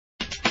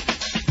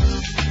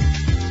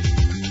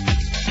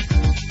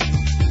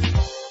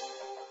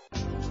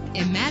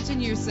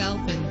Imagine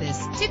yourself in this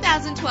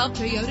 2012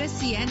 Toyota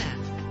Sienna.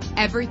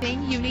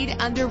 Everything you need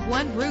under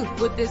one roof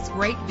with this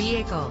great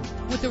vehicle.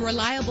 With a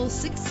reliable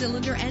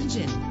 6-cylinder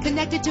engine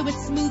connected to a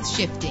smooth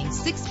shifting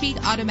 6-speed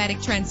automatic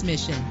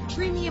transmission,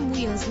 premium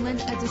wheels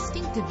lend a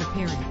distinctive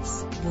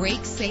appearance.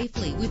 Brake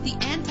safely with the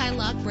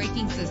anti-lock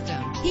braking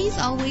system. He's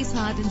always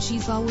hot and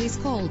she's always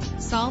cold.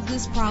 Solve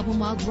this problem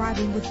while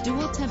driving with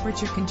dual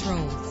temperature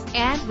controls.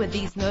 And with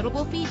these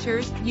notable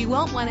features, you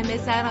won't want to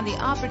miss out on the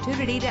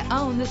opportunity to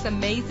own this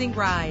amazing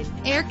ride.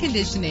 Air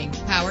conditioning,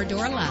 power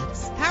door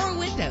locks, power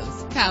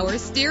windows, power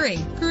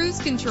steering,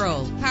 cruise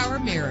control, power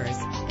mirrors,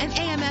 an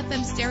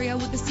AM/FM stereo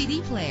with a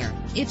CD player.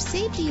 If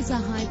safety is a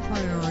high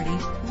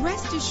priority,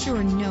 rest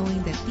assured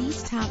knowing that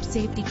these top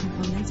safety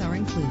components are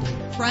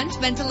included. Front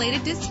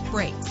ventilated disc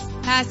brakes,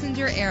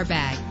 passenger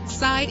airbag,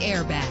 side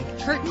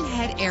airbag, curtain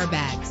head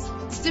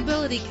airbags,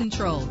 stability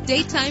control,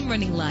 daytime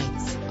running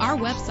lights. Our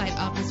website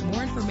offers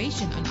more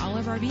information on all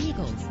of our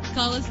vehicles.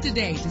 Call us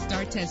today to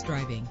start test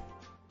driving.